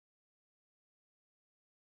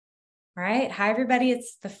All right. Hi, everybody.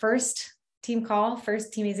 It's the first team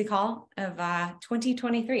easy call of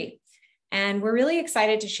 2023. And we're really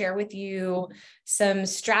excited to share with you some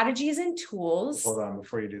strategies and tools. Hold on,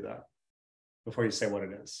 before you do that, before you say what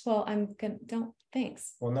it is. Well,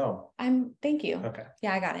 thanks. Well, no. Thank you. Okay.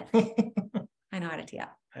 Yeah, I got it. I know how to tee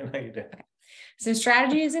up. I know you do. Okay. Some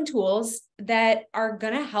strategies and tools that are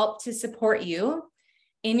going to help to support you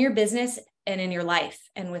in your business and in your life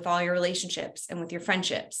and with all your relationships and with your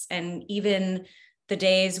friendships, and even the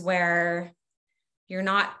days where you're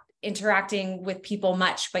not interacting with people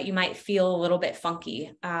much, but you might feel a little bit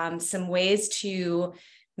funky. Some ways to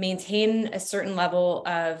maintain a certain level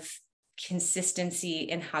of consistency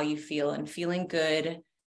in how you feel and feeling good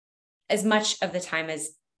as much of the time as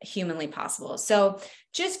humanly possible. So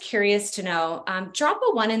just curious to know, drop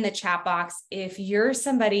a 1 in the chat box if you're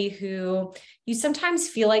somebody who you sometimes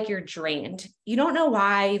feel like you're drained. You don't know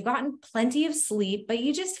why. You've gotten plenty of sleep, but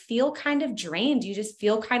you just feel kind of drained. You just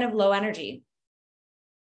feel kind of low energy.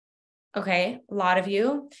 Okay, a lot of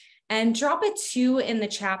you. And drop a 2 in the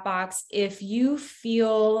chat box if you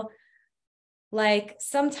feel like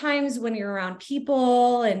sometimes when you're around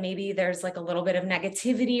people and maybe there's like a little bit of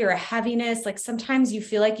negativity or a heaviness, like sometimes you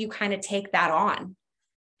feel like you kind of take that on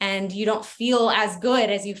and you don't feel as good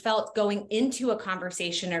as you felt going into a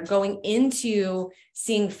conversation or going into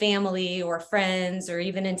seeing family or friends or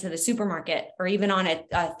even into the supermarket or even on a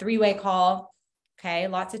 3-way call. Okay,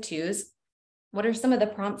 lots of 2s. What are some of the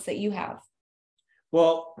prompts that you have?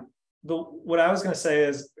 Well, what I was going to say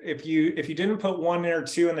is if you didn't put 1 or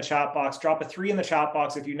 2 in the chat box, drop a 3 in the chat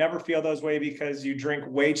box if you never feel those way because you drink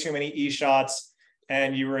way too many e-shots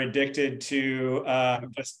and you were addicted to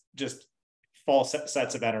just false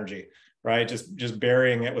sets of energy, right? Just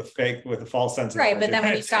burying it with a false sense of right. energy. But then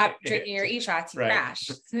when you stop drinking your e-shots, you crash.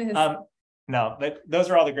 No, those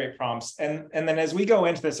are all the great prompts. And then as we go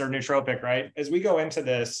into this, or nootropic, right? As we go into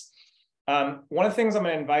this, one of the things I'm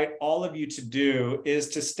going to invite all of you to do is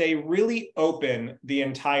to stay really open the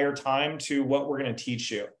entire time to what we're going to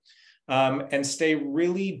teach you, and stay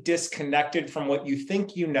really disconnected from what you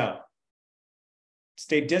think you know.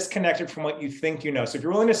 Stay disconnected from what you think you know. So if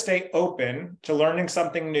you're willing to stay open to learning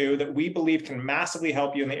something new that we believe can massively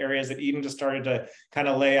help you in the areas that Eden just started to kind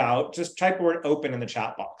of lay out, just type the word open in the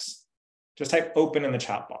chat box. Just type open in the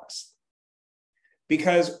chat box.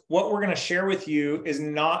 Because what we're going to share with you is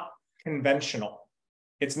not conventional.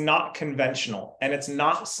 It's not conventional, and it's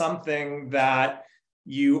not something that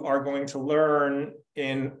you are going to learn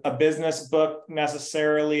in a business book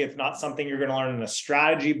necessarily. It's not something you're going to learn in a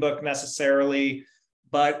strategy book necessarily,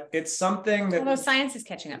 but it's something that— although science is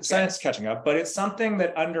catching up. Science is catching up, but it's something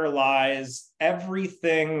that underlies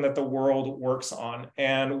everything that the world works on.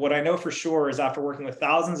 And what I know for sure is after working with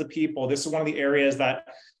thousands of people, this is one of the areas that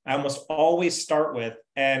I almost always start with.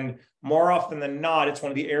 And more often than not, it's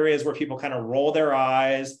one of the areas where people kind of roll their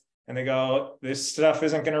eyes and they go, this stuff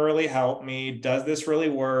isn't going to really help me. Does this really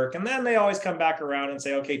work? And then they always come back around and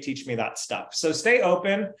say, okay, teach me that stuff. So stay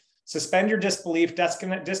open, suspend your disbelief,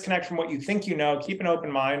 disconnect from what you think you know, keep an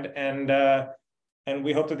open mind. And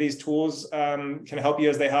we hope that these tools can help you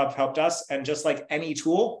as they have helped us. And just like any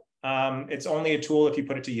tool, it's only a tool if you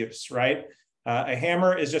put it to use, right? A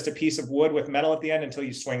hammer is just a piece of wood with metal at the end until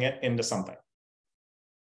you swing it into something.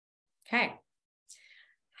 Okay.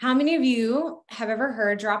 How many of you have ever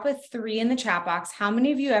heard, drop a 3 in the chat box, how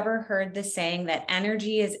many of you ever heard the saying that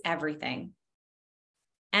energy is everything?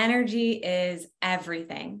 Energy is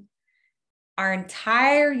everything. Our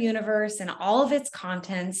entire universe and all of its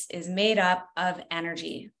contents is made up of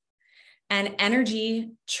energy. And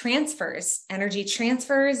energy transfers, and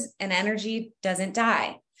energy doesn't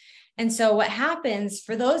die. And so what happens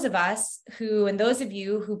for those of us who, and those of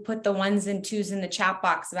you who put the 1s and 2s in the chat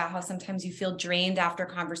box about how sometimes you feel drained after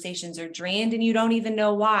conversations, or drained and you don't even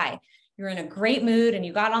know why. You're in a great mood and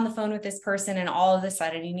you got on the phone with this person and all of a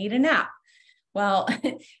sudden you need a nap. Well,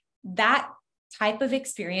 that type of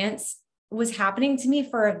experience was happening to me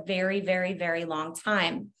for a very, very, very long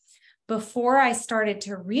time before I started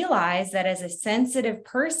to realize that as a sensitive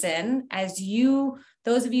person, as you,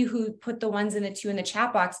 those of you who put the 1s and the 2 in the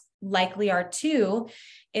chat box likely are too,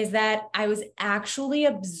 is that I was actually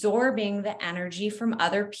absorbing the energy from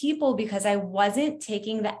other people because I wasn't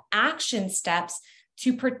taking the action steps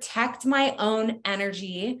to protect my own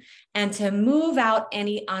energy and to move out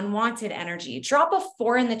any unwanted energy. Drop a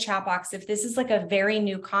 4 in the chat box if this is like a very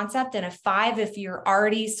new concept, and a 5 if you're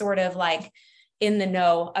already sort of like in the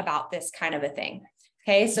know about this kind of a thing.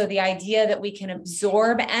 Okay, so the idea that we can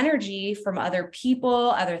absorb energy from other people,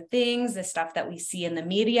 other things, the stuff that we see in the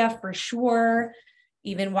media for sure,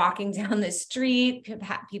 even walking down the street,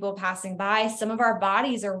 people passing by. Some of our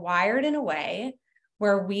bodies are wired in a way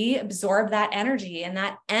where we absorb that energy, and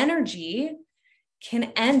that energy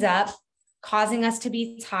can end up causing us to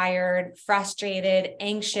be tired, frustrated,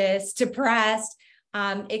 anxious, depressed.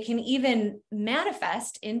 It can even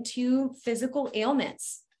manifest into physical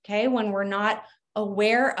ailments, okay, when we're not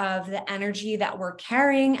aware of the energy that we're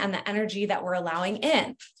carrying and the energy that we're allowing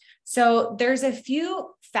in. So there's a few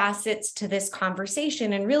facets to this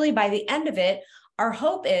conversation. And really, by the end of it, our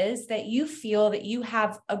hope is that you feel that you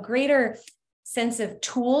have a greater sense of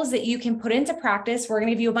tools that you can put into practice. We're going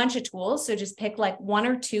to give you a bunch of tools. So just pick like one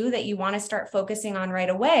or two that you want to start focusing on right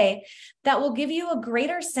away that will give you a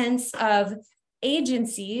greater sense of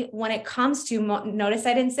agency when it comes to, notice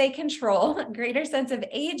I didn't say control, greater sense of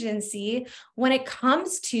agency when it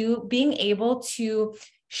comes to being able to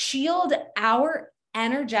shield our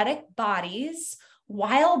energetic bodies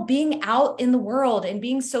while being out in the world and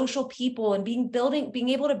being social people and being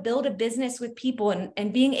able to build a business with people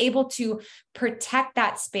and being able to protect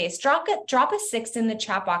that space. Drop a 6 in the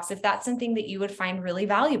chat box if that's something that you would find really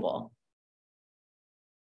valuable.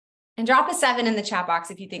 And drop a 7 in the chat box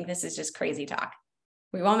if you think this is just crazy talk.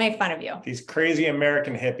 We won't make fun of you. These crazy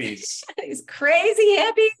American hippies. These crazy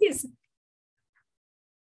hippies.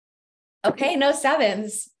 Okay, no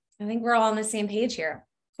 7s. I think we're all on the same page here.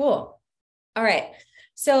 Cool. All right.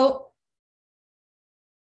 So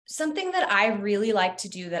something that I really like to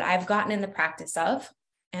do that I've gotten in the practice of,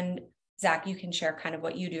 and Zach, you can share kind of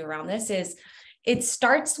what you do around this, is it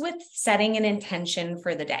starts with setting an intention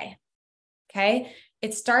for the day. Okay.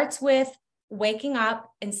 It starts with waking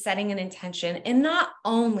up and setting an intention, and not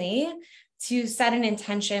only to set an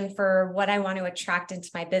intention for what I want to attract into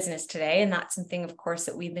my business today. And that's something, of course,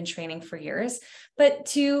 that we've been training for years, but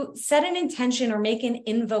to set an intention or make an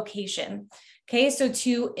invocation. Okay. So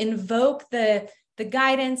to invoke the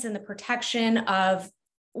guidance and the protection of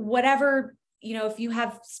whatever, if you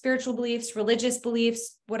have spiritual beliefs, religious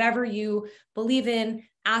beliefs, whatever you believe in,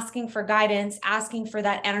 asking for guidance, asking for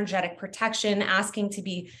that energetic protection, asking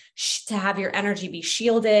to have your energy be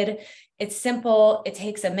shielded. It's simple. It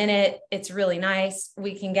takes a minute. It's really nice.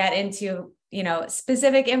 We can get into,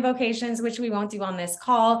 specific invocations, which we won't do on this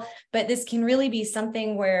call, but this can really be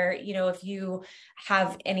something where, if you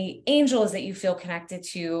have any angels that you feel connected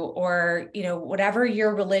to, or, whatever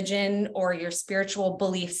your religion or your spiritual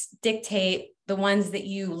beliefs dictate, the ones that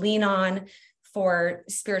you lean on for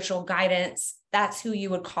spiritual guidance, that's who you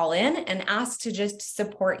would call in and ask to just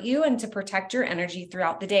support you and to protect your energy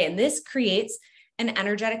throughout the day. And this creates an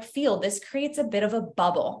energetic field. This creates a bit of a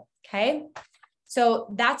bubble. Okay.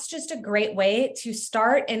 So that's just a great way to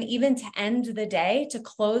start and even to end the day, to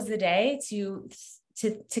close the day, to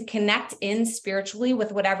connect in spiritually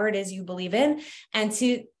with whatever it is you believe in, and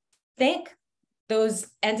to thank those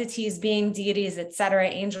entities, being deities, etc.,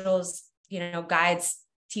 angels, guides,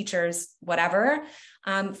 teachers, whatever,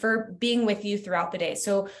 for being with you throughout the day.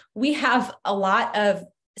 So we have a lot of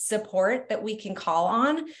support that we can call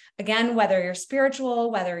on. Again, whether you're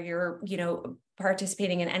spiritual, whether you're,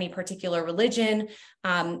 participating in any particular religion,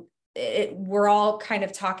 we're all kind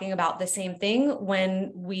of talking about the same thing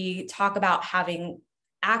when we talk about having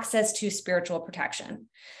access to spiritual protection.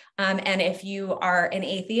 And if you are an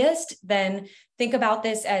atheist, then think about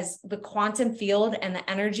this as the quantum field and the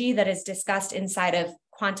energy that is discussed inside of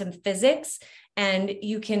quantum physics. And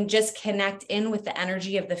you can just connect in with the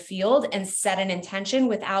energy of the field and set an intention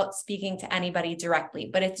without speaking to anybody directly.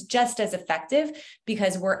 But it's just as effective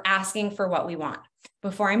because we're asking for what we want.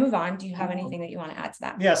 Before I move on, do you have anything that you want to add to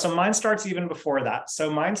that? Yeah, so mine starts even before that. So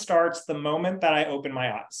mine starts the moment that I open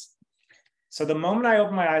my eyes. So the moment I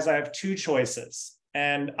open my eyes, I have 2 choices.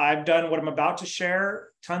 And I've done what I'm about to share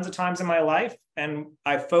tons of times in my life, and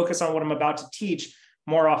I focus on what I'm about to teach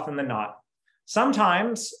more often than not.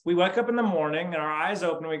 Sometimes we wake up in the morning and our eyes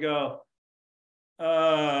open and we go,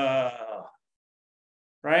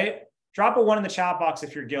 right? Drop a 1 in the chat box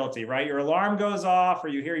if you're guilty, right? Your alarm goes off, or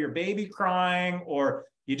you hear your baby crying, or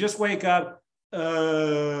you just wake up,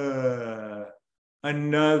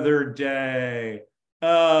 another day.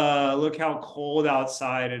 Look how cold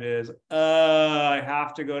outside it is. I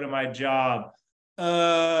have to go to my job.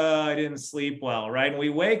 I didn't sleep well, right? And we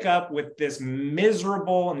wake up with this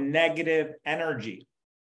miserable, negative energy.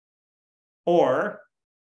 Or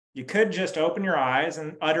you could just open your eyes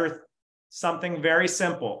and utter something very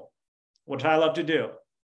simple, which I love to do.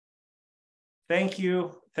 Thank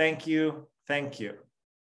you, thank you, thank you.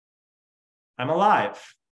 I'm alive.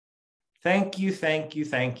 Thank you, thank you,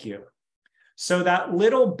 thank you. So that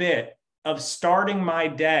little bit of starting my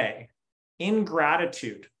day in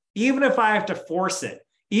gratitude, even if I have to force it,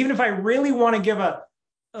 even if I really want to give a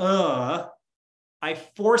I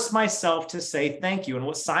force myself to say thank you. And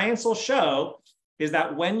what science will show is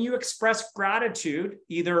that when you express gratitude,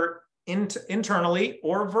 either internally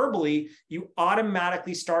or verbally, you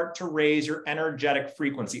automatically start to raise your energetic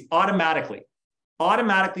frequency. Automatically,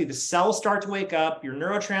 the cells start to wake up, your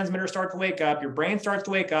neurotransmitters start to wake up, your brain starts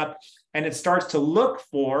to wake up, and it starts to look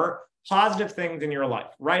for positive things in your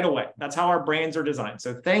life right away. That's how our brains are designed.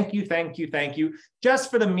 So thank you,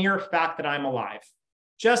 just for the mere fact that I'm alive.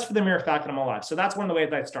 Just for the mere fact that I'm alive. So that's one of the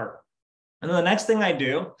ways I start. And then the next thing I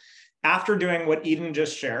do after doing what Eden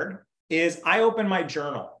just shared is I open my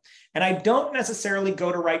journal. And I don't necessarily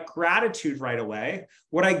go to write gratitude right away.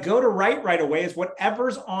 What I go to write right away is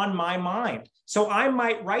whatever's on my mind. So I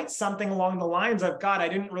might write something along the lines of, God, I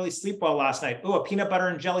didn't really sleep well last night. Oh, a peanut butter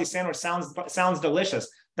and jelly sandwich sounds delicious.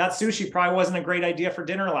 That sushi probably wasn't a great idea for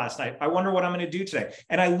dinner last night. I wonder what I'm going to do today.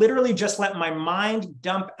 And I literally just let my mind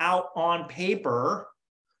dump out on paper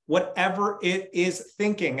whatever it is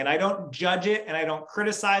thinking. And I don't judge it and I don't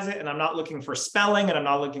criticize it. And I'm not looking for spelling and I'm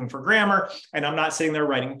not looking for grammar. And I'm not sitting there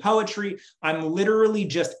writing poetry. I'm literally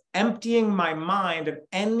just emptying my mind of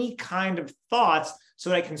any kind of thoughts so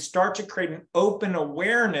that I can start to create an open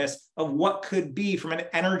awareness of what could be from an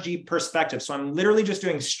energy perspective. So I'm literally just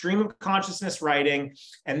doing stream of consciousness writing,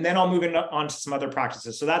 and then I'll move on to some other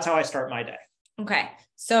practices. So that's how I start my day. Okay.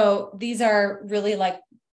 So these are really like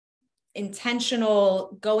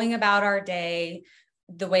intentional going about our day,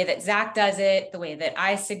 the way that Zach does it, the way that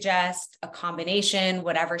I suggest, a combination,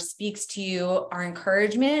 whatever speaks to you. Our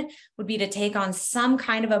encouragement would be to take on some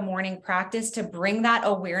kind of a morning practice to bring that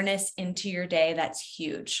awareness into your day. That's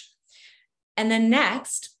huge. And then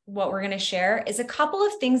next, what we're going to share is a couple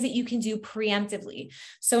of things that you can do preemptively.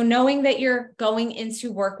 So knowing that you're going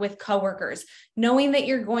into work with coworkers, knowing that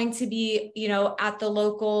you're going to be, at the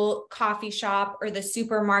local coffee shop or the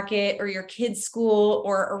supermarket or your kids' school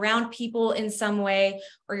or around people in some way,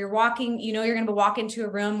 or you're walking, you're going to walk into a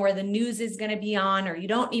room where the news is going to be on, or you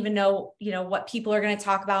don't even know, what people are going to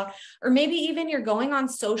talk about, or maybe even you're going on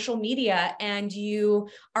social media and you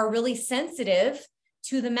are really sensitive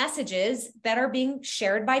to the messages that are being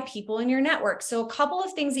shared by people in your network. So a couple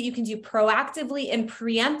of things that you can do proactively and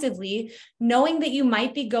preemptively, knowing that you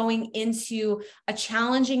might be going into a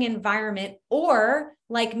challenging environment, or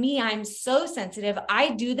like me, I'm so sensitive. I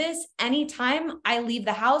do this anytime I leave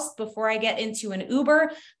the house, before I get into an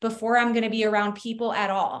Uber, before I'm going to be around people at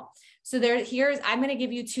all. So I'm going to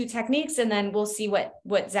give you two techniques and then we'll see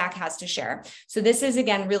what Zach has to share. So this is,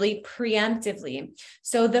 again, really preemptively.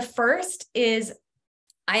 So the first is,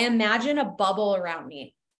 I imagine a bubble around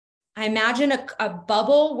me. I imagine a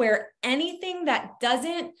bubble where anything that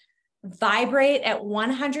doesn't vibrate at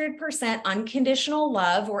 100% unconditional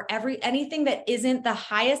love, or anything that isn't the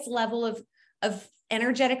highest level of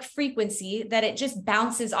energetic frequency, that it just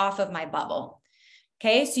bounces off of my bubble.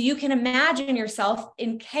 Okay. So you can imagine yourself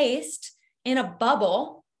encased in a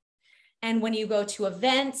bubble. And when you go to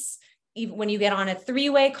events, even when you get on a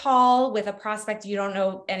three-way call with a prospect you don't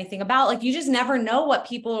know anything about, like, you just never know what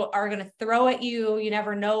people are going to throw at you. You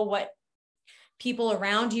never know what people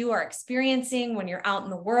around you are experiencing when you're out in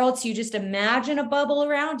the world. So you just imagine a bubble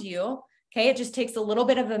around you. Okay. It just takes a little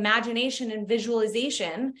bit of imagination and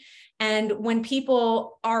visualization. And when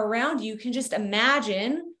people are around you, you can just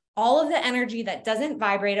imagine all of the energy that doesn't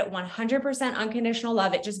vibrate at 100% unconditional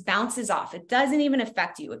love. It just bounces off. It doesn't even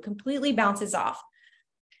affect you. It completely bounces off.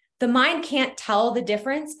 The mind can't tell the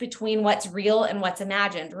difference between what's real and what's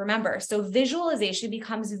imagined. Remember, so visualization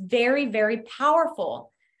becomes very, very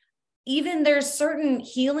powerful. Even there's certain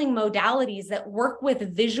healing modalities that work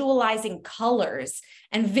with visualizing colors,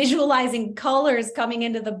 and visualizing colors coming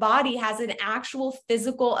into the body has an actual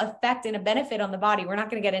physical effect and a benefit on the body. We're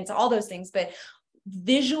not going to get into all those things, but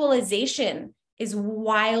visualization is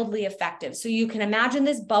wildly effective. So you can imagine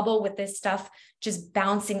this bubble with this stuff just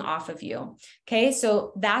bouncing off of you. Okay.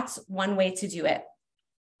 So that's one way to do it.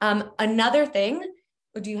 Another thing,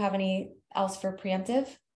 do you have any else for preemptive?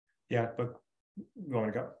 Yeah, but you want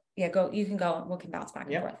to go? Yeah, go. You can go. We can bounce back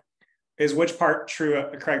and forth. Is which part true,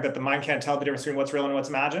 Craig, that the mind can't tell the difference between what's real and what's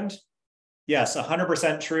imagined? Yes,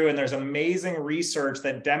 100% true. And there's amazing research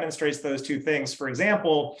that demonstrates those two things. For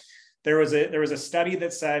example, there was a study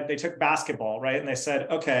that said, they took basketball, right? And they said,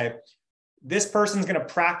 okay, this person's going to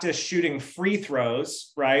practice shooting free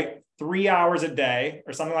throws, right? 3 hours a day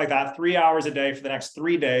or something like that, 3 hours a day for the next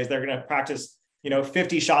 3 days. They're going to practice,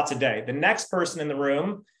 50 shots a day. The next person in the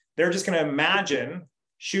room, they're just going to imagine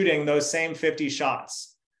shooting those same 50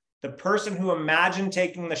 shots. The person who imagined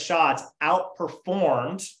taking the shots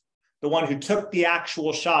outperformed the one who took the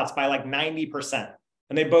actual shots by like 90%.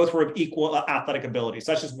 and they both were of equal athletic ability.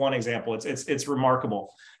 So that's just one example. It's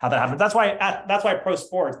remarkable how that happens. That's why pro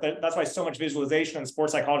sports, that's why so much visualization and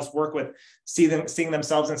sports psychologists work with seeing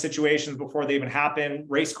themselves in situations before they even happen.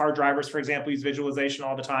 Race car drivers, for example, use visualization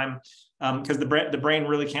all the time, because the brain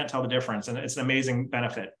really can't tell the difference, and it's an amazing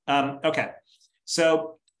benefit. Okay,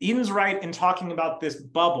 so Eden's right in talking about this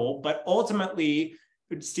bubble, but ultimately,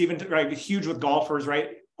 Stephen, right, huge with golfers,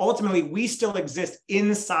 right? Ultimately, we still exist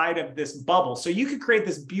inside of this bubble. So you could create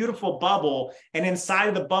this beautiful bubble, and inside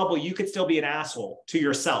of the bubble, you could still be an asshole to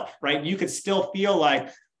yourself, right? You could still feel like,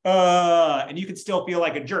 and you could still feel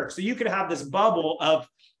like a jerk. So you could have this bubble of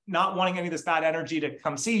not wanting any of this bad energy to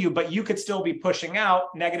come see you, but you could still be pushing out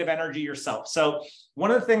negative energy yourself. So one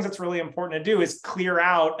of the things that's really important to do is clear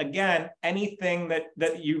out, again, anything that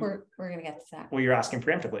you... We're going to get to that. Well, you're asking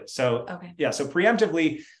preemptively. So, okay. Yeah, so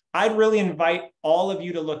preemptively, I'd really invite all of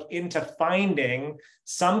you to look into finding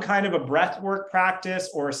some kind of a breath work practice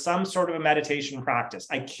or some sort of a meditation practice.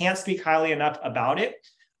 I can't speak highly enough about it.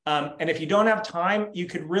 And if you don't have time, you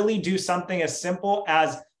could really do something as simple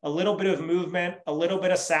as a little bit of movement, a little bit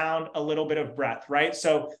of sound, a little bit of breath, right?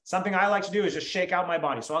 So something I like to do is just shake out my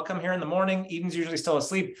body. So I'll come here in the morning, Eden's usually still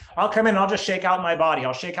asleep. I'll come in and I'll just shake out my body.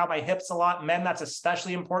 I'll shake out my hips a lot. Men, that's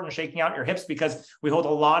especially important, shaking out your hips, because we hold a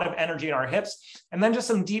lot of energy in our hips. And then just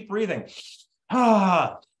some deep breathing.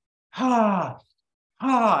 And I'm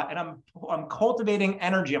cultivating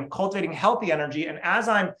energy. I'm cultivating healthy energy. And as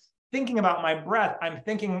I'm thinking about my breath, I'm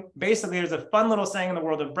thinking, basically, there's a fun little saying in the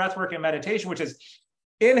world of breath work and meditation, which is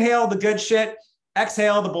inhale the good shit,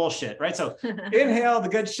 exhale the bullshit, right? So inhale the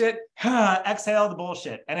good shit, exhale the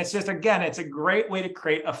bullshit. And it's just, again, it's a great way to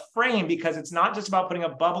create a frame, because it's not just about putting a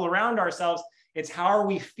bubble around ourselves. It's how are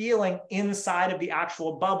we feeling inside of the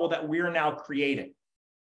actual bubble that we're now creating.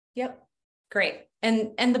 Yep. Great.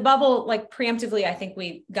 And the bubble, like preemptively, I think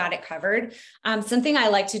we got it covered. Something I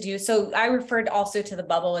like to do. So I referred also to the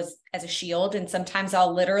bubble as a shield. And sometimes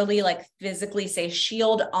I'll literally like physically say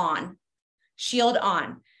shield on.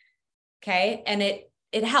 Okay. And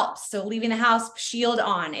it helps. So leaving the house, shield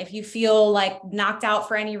on. If you feel like knocked out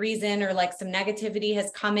for any reason, or like some negativity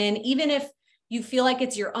has come in, even if you feel like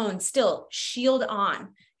it's your own, still shield on.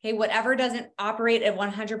 Okay. Whatever doesn't operate at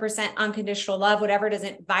 100% unconditional love, whatever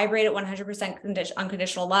doesn't vibrate at 100%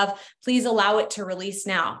 unconditional love, please allow it to release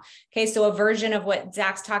now. Okay. So a version of what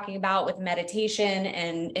Zach's talking about with meditation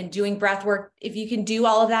and doing breath work, if you can do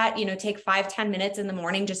all of that, take 5-10 minutes in the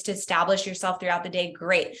morning just to establish yourself throughout the day,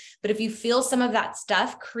 great. But if you feel some of that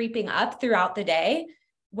stuff creeping up throughout the day,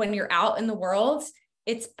 when you're out in the world,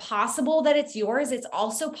 it's possible that it's yours. It's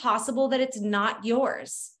also possible that it's not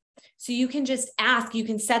yours. So you can just ask, you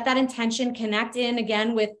can set that intention, connect in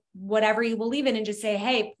again with whatever you believe in, and just say,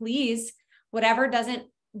 hey, please, whatever doesn't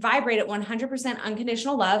vibrate at 100%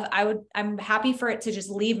 unconditional love, I'm happy for it to just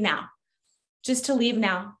leave now, just to leave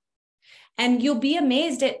now. And you'll be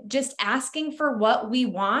amazed at just asking for what we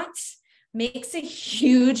want makes a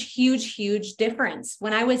huge, huge, huge difference.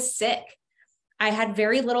 When I was sick, I had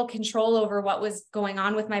very little control over what was going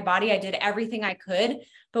on with my body. I did everything I could.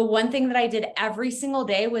 But one thing that I did every single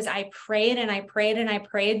day was I prayed and I prayed and I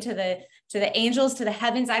prayed to the angels, to the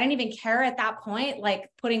heavens. I didn't even care at that point, like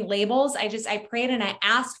putting labels. I prayed and I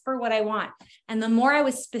asked for what I want. And the more I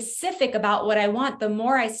was specific about what I want, the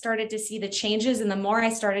more I started to see the changes and the more I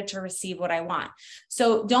started to receive what I want.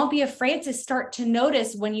 So don't be afraid to start to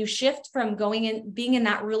notice when you shift from being in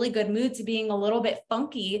that really good mood to being a little bit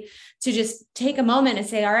funky, to just take a moment and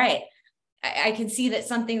say, all right, I can see that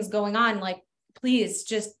something's going on. Like, please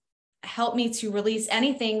just help me to release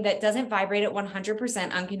anything that doesn't vibrate at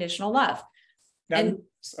 100% unconditional love. Now,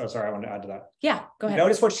 sorry, I wanted to add to that. Yeah, go ahead.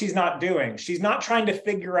 Notice what she's not doing. She's not trying to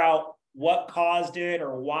figure out what caused it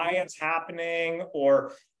or why it's happening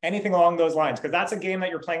or anything along those lines, because that's a game that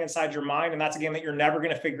you're playing inside your mind, and that's a game that you're never going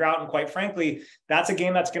to figure out. And quite frankly, that's a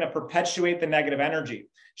game that's going to perpetuate the negative energy.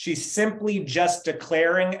 She's simply just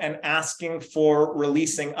declaring and asking for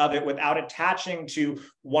releasing of it without attaching to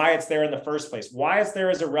why it's there in the first place. Why it's there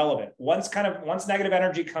is irrelevant. Once negative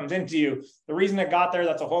energy comes into you, the reason it got there,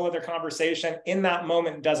 that's a whole other conversation. In that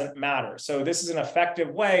moment, doesn't matter. So this is an effective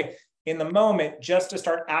way in the moment just to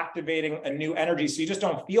start activating a new energy, so you just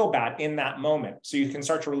don't feel bad in that moment, so you can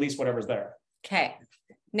start to release whatever's there. Okay.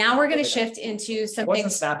 Now we're going to shift into something.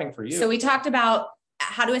 What's snapping for you? So we talked about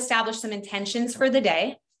how to establish some intentions for the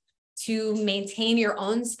day to maintain your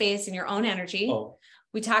own space and your own energy. Oh.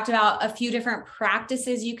 We talked about a few different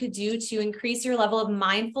practices you could do to increase your level of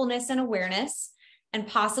mindfulness and awareness. and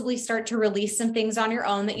possibly start to release some things on your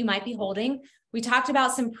own that you might be holding. We talked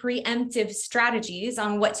about some preemptive strategies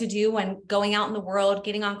on what to do when going out in the world,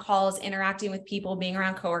 getting on calls, interacting with people, being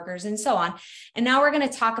around coworkers, and so on. And now we're going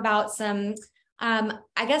to talk about some, I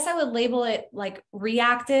guess I would label it like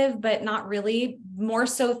reactive, but not really, more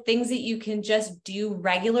so things that you can just do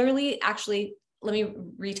regularly. Actually, let me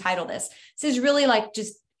retitle this. This is really like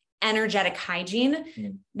just energetic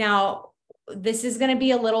hygiene. Now, this is going to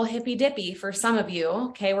be a little hippy dippy for some of you.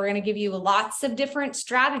 Okay. We're going to give you lots of different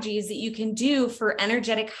strategies that you can do for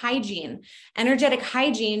energetic hygiene. Energetic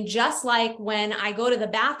hygiene, just like when I go to the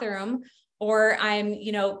bathroom or I'm,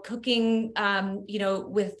 cooking,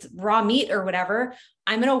 with raw meat or whatever,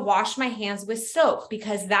 I'm going to wash my hands with soap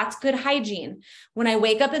because that's good hygiene. When I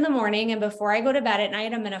wake up in the morning and before I go to bed at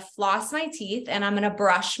night, I'm going to floss my teeth and I'm going to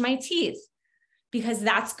brush my teeth because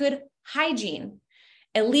that's good hygiene.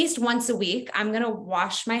 At least once a week, I'm going to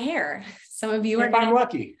wash my hair. Some of you are if I'm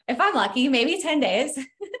lucky, maybe 10 days,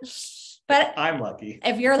 but I'm lucky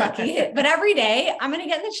if you're lucky, but every day I'm going to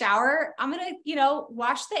get in the shower. I'm going to,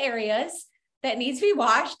 wash the areas that needs to be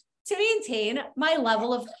washed to maintain my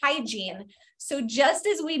level of hygiene. So just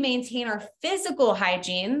as we maintain our physical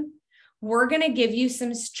hygiene, we're going to give you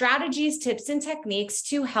some strategies, tips, and techniques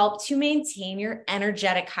to help to maintain your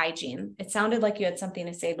energetic hygiene. It sounded like you had something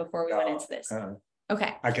to say before we went into this.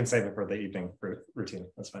 Okay. I can save it for the evening routine.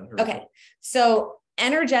 That's fine. Okay. So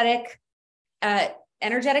energetic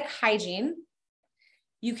hygiene.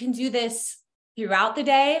 You can do this throughout the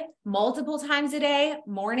day, multiple times a day,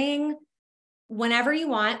 morning, whenever you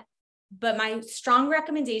want. But my strong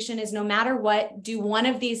recommendation is no matter what, do one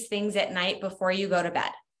of these things at night before you go to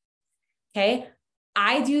bed. Okay.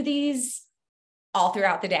 I do these all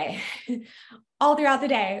throughout the day. All throughout the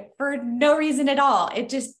day for no reason at all.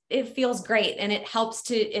 It feels great. And it helps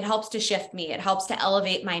to shift me. It helps to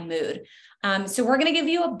elevate my mood. So we're going to give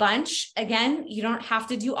you a bunch. Again, you don't have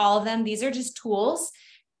to do all of them. These are just tools.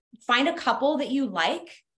 Find a couple that you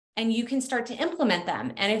like and you can start to implement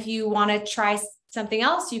them. And if you want to try something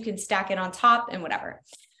else, you can stack it on top and whatever.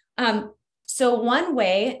 So one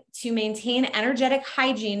way to maintain energetic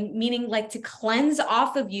hygiene, meaning like to cleanse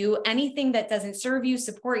off of you anything that doesn't serve you,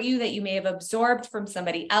 support you, that you may have absorbed from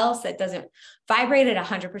somebody else that doesn't vibrate at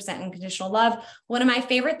 100% unconditional love. One of my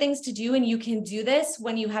favorite things to do, and you can do this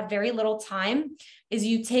when you have very little time, is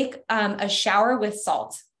you take a shower with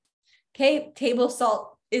salt. Okay, table salt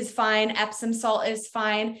is fine. Epsom salt is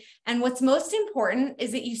fine. And what's most important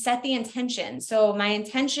is that you set the intention. So my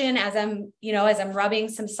intention as I'm rubbing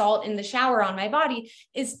some salt in the shower on my body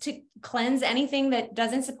is to cleanse anything that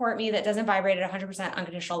doesn't support me, that doesn't vibrate at 100%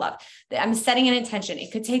 unconditional love. I'm setting an intention.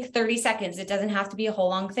 It could take 30 seconds. It doesn't have to be a whole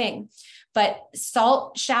long thing, but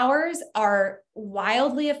salt showers are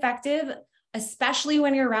wildly effective, especially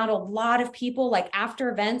when you're around a lot of people. Like after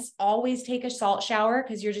events, always take a salt shower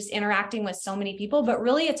because you're just interacting with so many people. But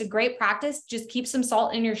really, it's a great practice. Just keep some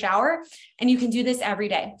salt in your shower and you can do this every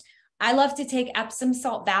day. I love to take Epsom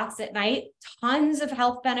salt baths at night. Tons of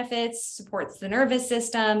health benefits, supports the nervous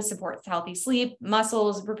system, supports healthy sleep,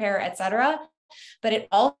 muscles repair, etc. But it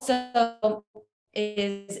also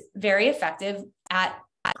is very effective at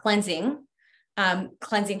cleansing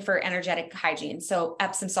for energetic hygiene. So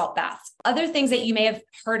Epsom salt baths. Other things that you may have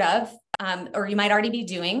heard of, or you might already be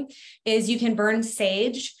doing, is you can burn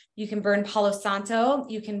sage, you can burn Palo Santo,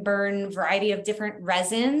 you can burn a variety of different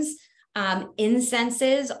resins,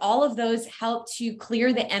 incenses. All of those help to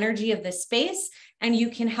clear the energy of the space, and you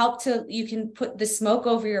can put the smoke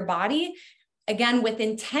over your body. Again, with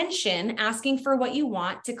intention, asking for what you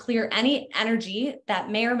want to clear any energy that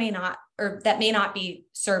may or may not be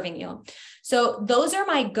serving you. So those are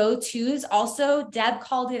my go-tos. Also, Deb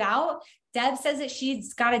called it out. Deb says that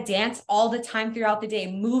she's got to dance all the time throughout the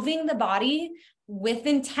day, moving the body with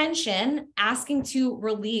intention, asking to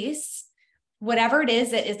release whatever it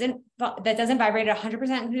is that doesn't vibrate at 100%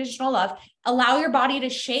 unconditional love. Allow your body to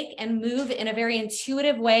shake and move in a very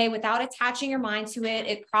intuitive way without attaching your mind to it.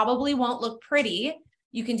 It probably won't look pretty.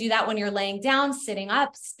 You can do that when you're laying down, sitting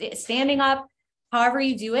up, standing up, however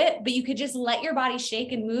you do it, but you could just let your body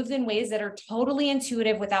shake and move in ways that are totally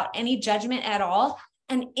intuitive without any judgment at all.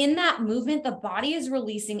 And in that movement, the body is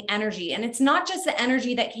releasing energy. And it's not just the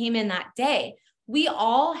energy that came in that day. We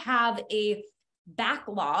all have a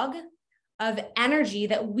backlog of energy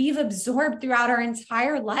that we've absorbed throughout our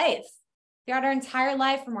entire life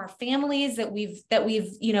from our families that we've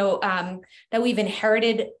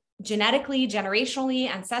inherited genetically, generationally,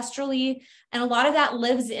 ancestrally. And a lot of that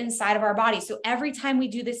lives inside of our body. So every time we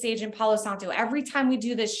do the sage and Palo Santo, every time we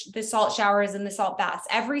do the salt showers and the salt baths,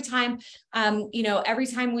 every time, every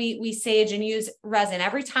time we sage and use resin,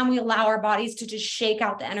 every time we allow our bodies to just shake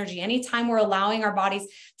out the energy, anytime we're allowing our bodies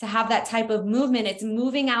to have that type of movement, it's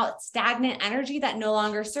moving out stagnant energy that no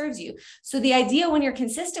longer serves you. So the idea when you're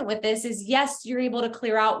consistent with this is, yes, you're able to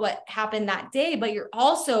clear out what happened that day, but you're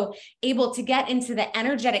also able to get into the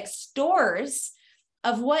energetic stores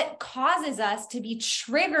of what causes us to be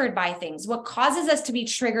triggered by things, what causes us to be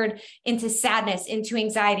triggered into sadness, into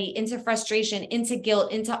anxiety, into frustration, into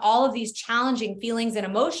guilt, into all of these challenging feelings and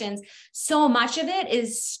emotions. So much of it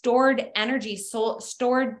is stored energy,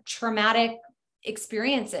 stored traumatic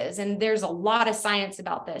experiences. And there's a lot of science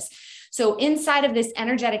about this. So inside of this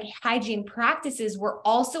energetic hygiene practices, we're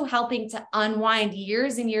also helping to unwind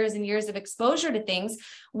years and years and years of exposure to things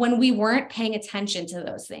when we weren't paying attention to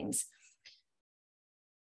those things.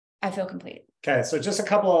 I feel complete. Okay, so just a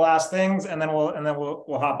couple of last things, and then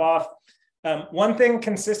we'll hop off. One thing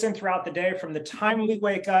consistent throughout the day, from the time we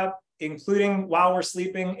wake up, including while we're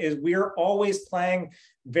sleeping, is we're always playing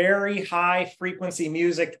very high frequency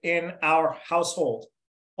music in our household.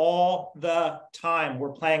 All the time,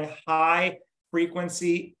 we're playing high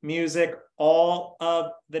frequency music all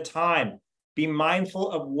of the time. Be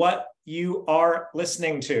mindful of what you are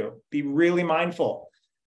listening to. Be really mindful.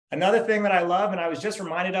 Another thing that I love, and I was just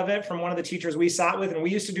reminded of it from one of the teachers we sat with, and we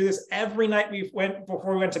used to do this every night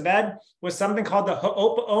before we went to bed, was something called the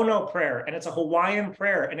Ho'oponopono prayer. And it's a Hawaiian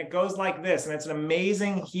prayer, and it goes like this, and it's an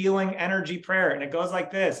amazing healing energy prayer. And it goes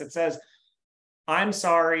like this. It says, "I'm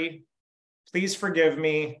sorry, please forgive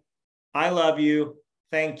me, I love you,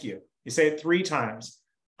 thank you." You say it 3 times.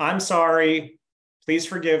 "I'm sorry, please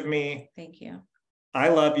forgive me, thank you, I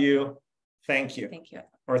love you, thank you." Thank you.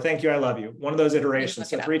 Or "thank you, I love you." One of those iterations,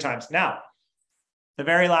 so 3 times. Now, the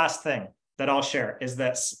very last thing that I'll share is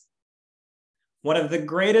this. One of the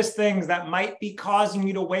greatest things that might be causing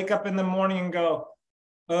you to wake up in the morning and go,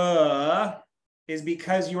 is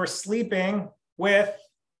because you're sleeping with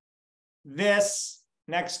this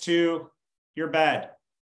next to your bed.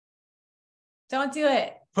 Don't do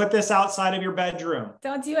it. Put this outside of your bedroom.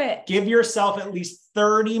 Don't do it. Give yourself at least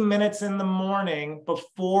 30 minutes in the morning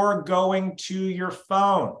before going to your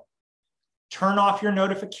phone. Turn off your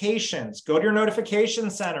notifications. Go to your notification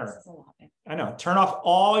center. I know. Turn off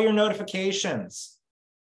all your notifications.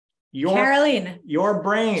 Caroline. Your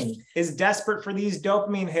brain is desperate for these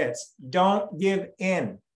dopamine hits. Don't give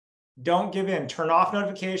in. Don't give in. Turn off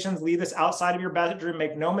notifications. Leave this outside of your bedroom.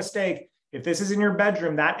 Make no mistake. If this is in your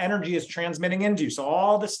bedroom, that energy is transmitting into you. So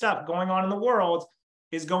all the stuff going on in the world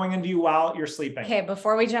is going into you while you're sleeping. Okay,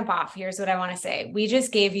 before we jump off, here's what I want to say. We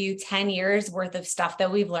just gave you 10 years worth of stuff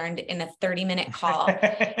that we've learned in a 30-minute call.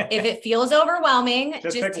 If it feels overwhelming,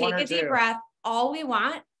 just take a deep breath. All we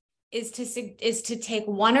want is to take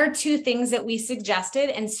 1 or 2 things that we suggested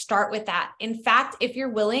and start with that. In fact, if you're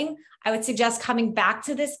willing, I would suggest coming back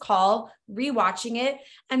to this call, rewatching it,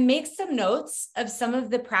 and make some notes of some of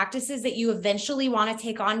the practices that you eventually want to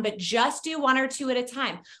take on, but just do 1 or 2 at a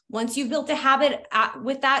time. Once you've built a habit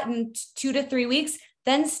with that in 2 to 3 weeks,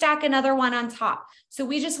 then stack another one on top. So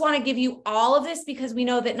we just want to give you all of this because we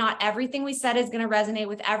know that not everything we said is going to resonate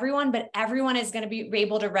with everyone, but everyone is going to be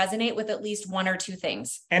able to resonate with at least 1 or 2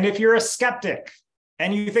 things. And if you're a skeptic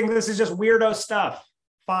and you think this is just weirdo stuff,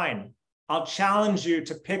 fine. I'll challenge you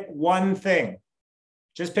to pick one thing.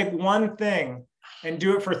 Just pick one thing and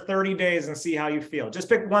do it for 30 days and see how you feel. Just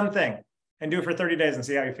pick one thing and do it for 30 days and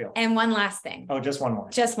see how you feel. And one last thing. Oh, just one more.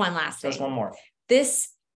 Just one last thing. Just one more. This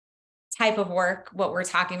type of work, what we're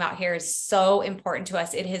talking about here, is so important to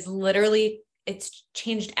us. It has literally, it's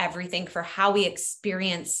changed everything for how we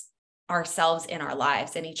experience ourselves in our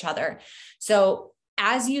lives and each other. So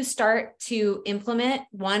as you start to implement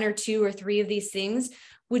 1 or 2 or 3 of these things,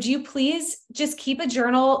 would you please just keep a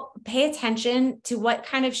journal, pay attention to what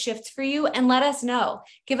kind of shifts for you, and let us know.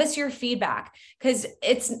 Give us your feedback, because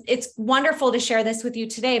it's wonderful to share this with you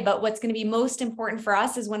today. But what's going to be most important for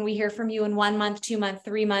us is when we hear from you in 1 month, 2 months,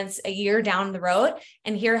 3 months, a year down the road,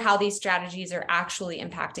 and hear how these strategies are actually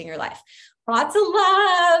impacting your life. Lots of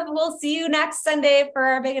love. We'll see you next Sunday for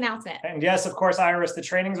our big announcement. And yes, of course, Iris, the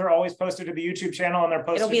trainings are always posted to the YouTube channel, and they're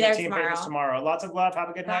posted to the team pages tomorrow. Lots of love. Have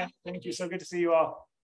a good night. Thank you. So good to see you all.